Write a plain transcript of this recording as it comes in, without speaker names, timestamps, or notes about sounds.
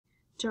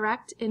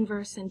Direct,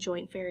 inverse, and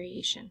joint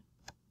variation.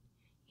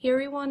 Here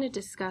we want to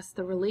discuss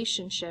the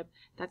relationship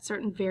that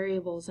certain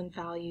variables and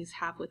values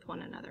have with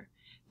one another.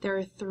 There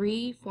are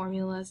three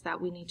formulas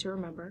that we need to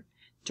remember.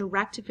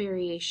 Direct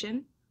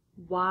variation,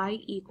 y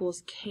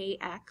equals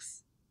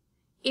kx.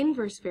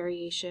 Inverse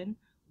variation,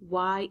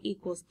 y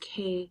equals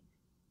k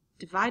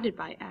divided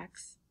by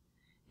x.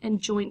 And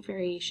joint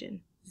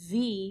variation,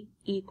 z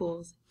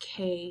equals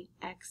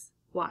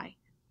kxy.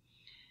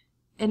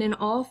 And in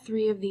all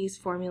three of these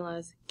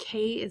formulas,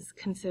 k is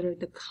considered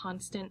the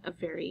constant of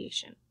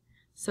variation.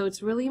 So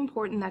it's really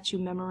important that you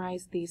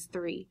memorize these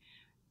three.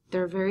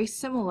 They're very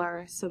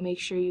similar, so make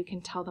sure you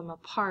can tell them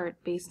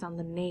apart based on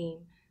the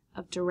name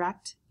of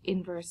direct,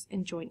 inverse,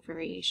 and joint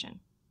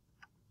variation.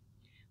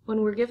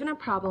 When we're given a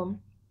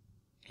problem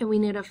and we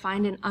need to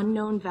find an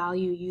unknown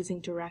value using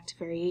direct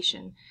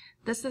variation,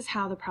 this is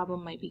how the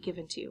problem might be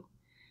given to you.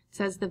 It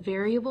says the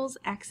variables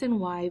x and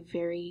y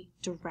vary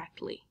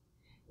directly,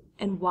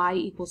 and y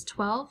equals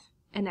 12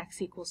 and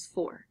x equals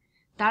 4.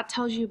 That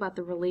tells you about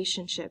the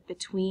relationship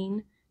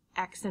between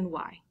x and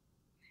y.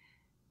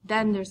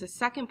 Then there's a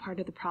second part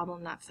of the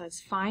problem that says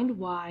find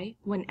y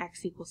when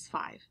x equals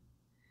 5.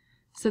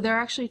 So there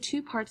are actually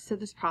two parts to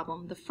this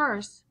problem. The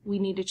first, we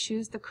need to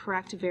choose the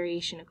correct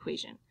variation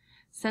equation.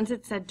 Since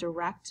it said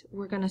direct,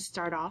 we're going to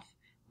start off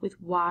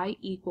with y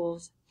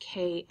equals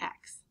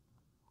kx.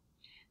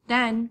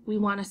 Then we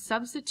want to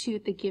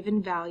substitute the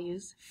given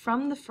values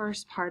from the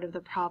first part of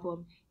the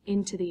problem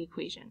into the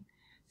equation.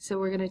 So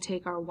we're going to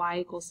take our y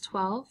equals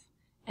 12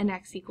 and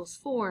x equals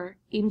 4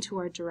 into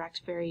our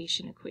direct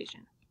variation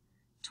equation.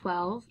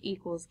 12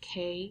 equals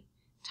k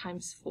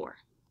times 4.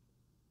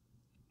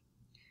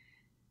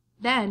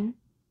 Then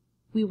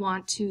we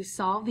want to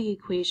solve the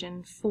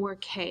equation for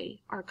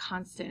k, our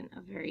constant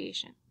of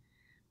variation.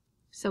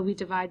 So we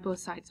divide both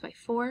sides by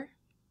 4,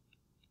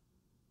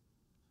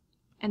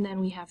 and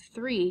then we have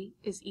 3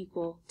 is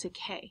equal to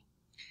k.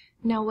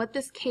 Now what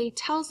this k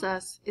tells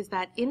us is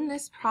that in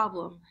this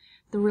problem,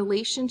 the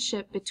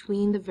relationship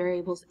between the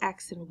variables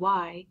x and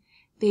y,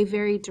 they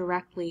vary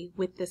directly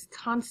with this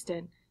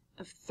constant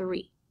of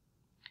 3.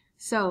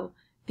 So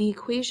the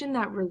equation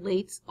that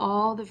relates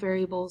all the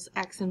variables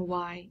x and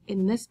y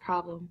in this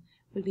problem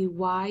would be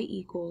y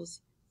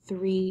equals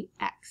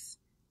 3x.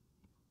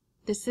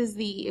 This is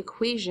the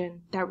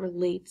equation that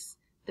relates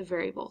the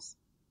variables.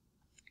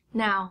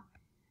 Now,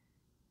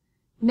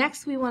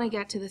 next we want to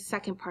get to the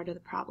second part of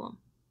the problem.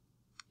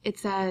 It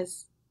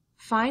says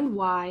find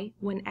y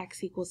when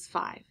x equals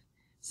 5.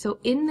 So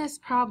in this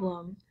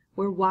problem,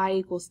 where y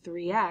equals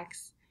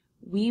 3x,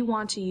 we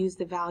want to use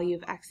the value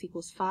of x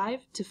equals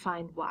 5 to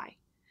find y.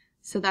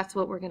 So that's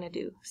what we're going to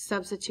do.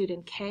 Substitute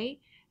in k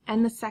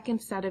and the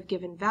second set of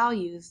given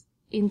values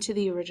into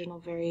the original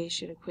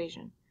variation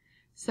equation.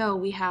 So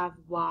we have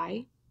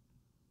y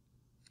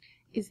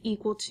is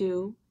equal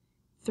to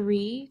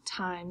 3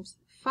 times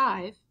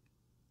 5.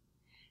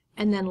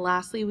 And then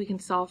lastly, we can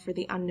solve for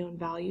the unknown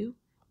value.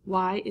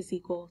 Y is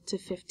equal to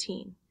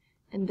 15.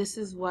 And this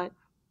is what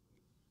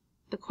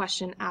the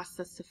question asks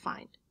us to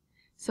find.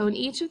 So in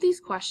each of these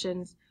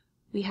questions,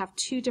 we have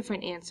two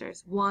different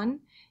answers.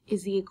 One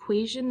is the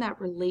equation that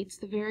relates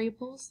the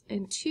variables,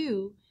 and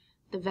two,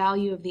 the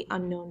value of the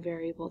unknown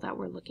variable that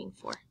we're looking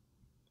for.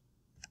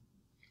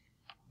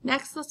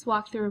 Next, let's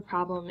walk through a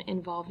problem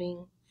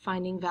involving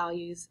finding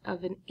values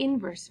of an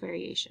inverse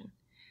variation.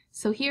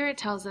 So here it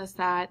tells us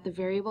that the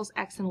variables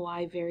x and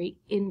y vary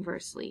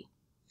inversely.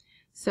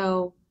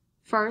 So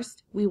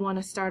first, we want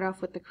to start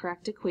off with the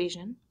correct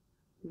equation.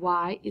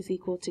 Y is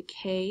equal to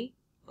k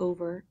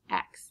over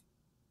x.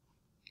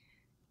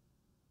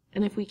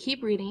 And if we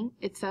keep reading,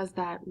 it says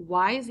that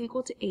y is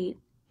equal to 8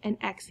 and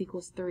x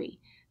equals 3.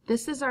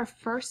 This is our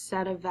first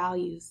set of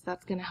values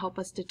that's going to help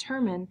us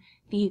determine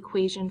the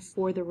equation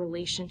for the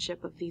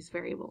relationship of these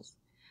variables.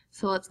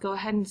 So let's go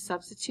ahead and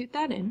substitute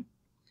that in.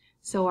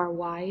 So our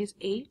y is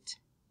 8,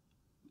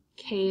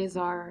 k is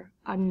our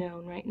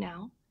unknown right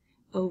now,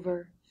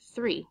 over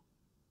 3.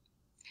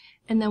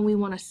 And then we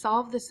want to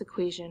solve this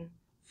equation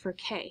for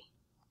k.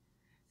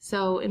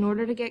 So in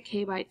order to get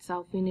k by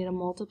itself, we need to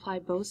multiply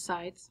both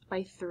sides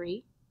by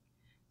 3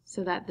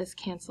 so that this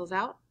cancels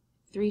out.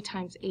 3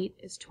 times 8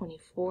 is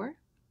 24.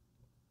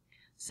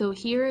 So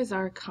here is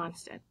our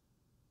constant.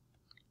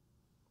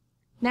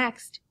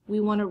 Next, we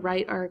want to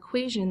write our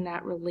equation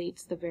that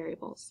relates the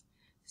variables.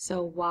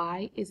 So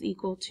y is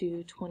equal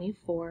to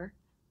 24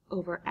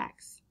 over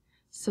x.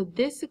 So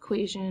this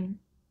equation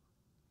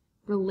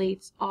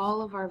relates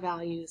all of our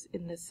values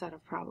in this set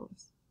of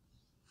problems.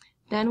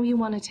 Then we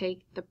want to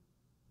take the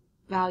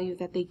value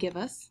that they give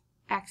us,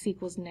 x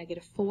equals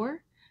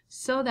 -4,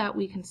 so that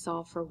we can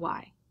solve for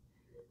y.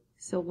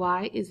 So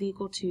y is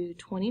equal to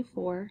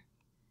 24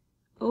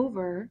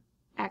 over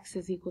x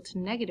is equal to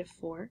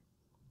 -4.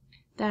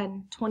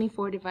 Then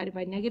 24 divided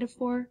by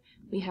 -4,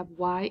 we have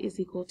y is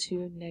equal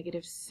to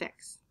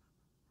 -6.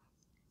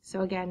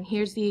 So again,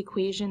 here's the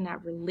equation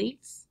that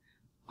relates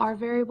our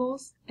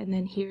variables, and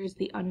then here's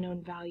the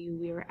unknown value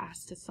we were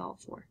asked to solve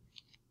for.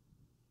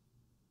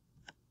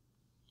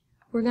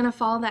 We're going to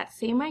follow that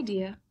same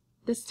idea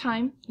this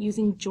time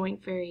using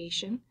joint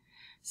variation.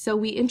 So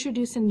we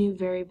introduce a new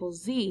variable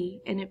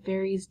z, and it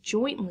varies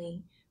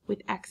jointly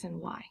with x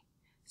and y.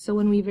 So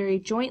when we vary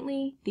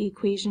jointly, the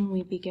equation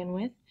we begin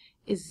with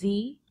is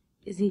z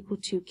is equal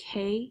to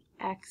kxy.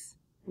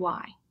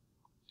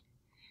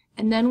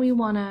 And then we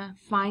want to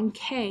find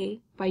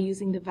k by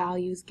using the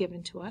values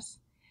given to us.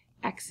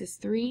 X is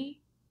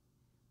 3,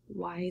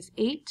 y is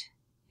 8,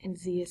 and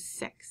z is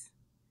 6.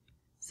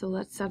 So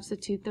let's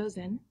substitute those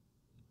in.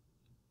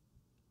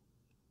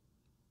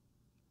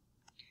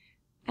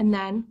 And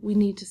then we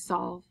need to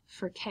solve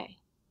for k.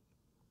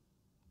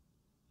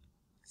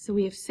 So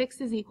we have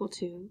 6 is equal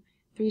to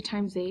 3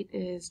 times 8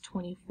 is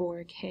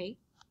 24k.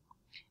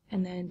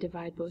 And then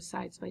divide both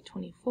sides by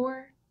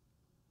 24.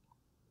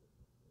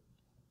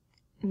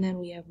 And then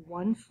we have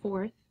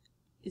 1/4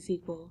 is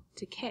equal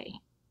to k.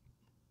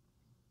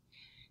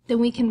 Then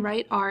we can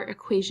write our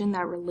equation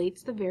that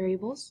relates the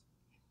variables.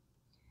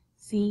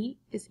 Z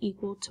is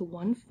equal to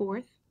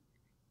 1/4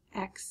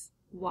 x,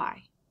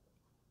 y.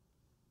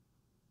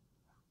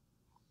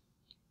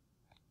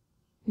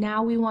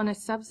 Now we want to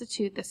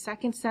substitute the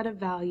second set of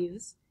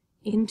values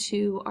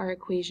into our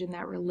equation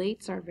that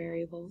relates our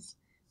variables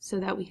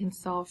so that we can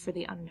solve for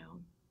the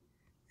unknown.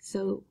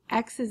 So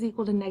x is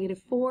equal to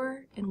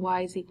 -4 and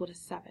y is equal to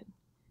 7.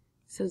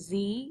 So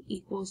z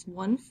equals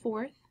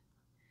 1/4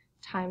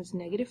 times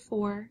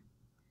 -4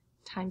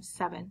 times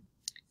 7.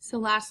 So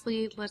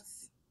lastly,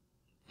 let's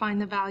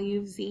find the value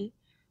of z.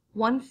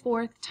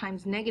 1/4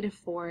 times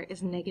 -4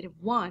 is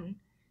 -1,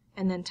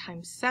 and then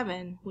times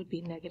 7 would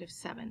be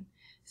 -7.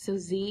 So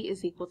z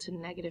is equal to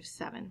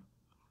 -7.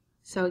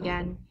 So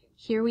again,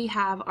 here we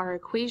have our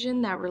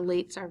equation that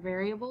relates our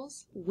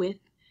variables with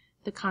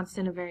the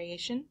constant of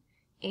variation,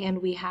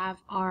 and we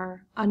have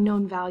our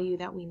unknown value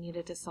that we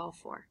needed to solve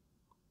for.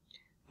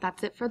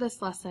 That's it for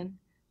this lesson.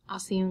 I'll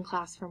see you in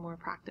class for more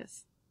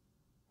practice.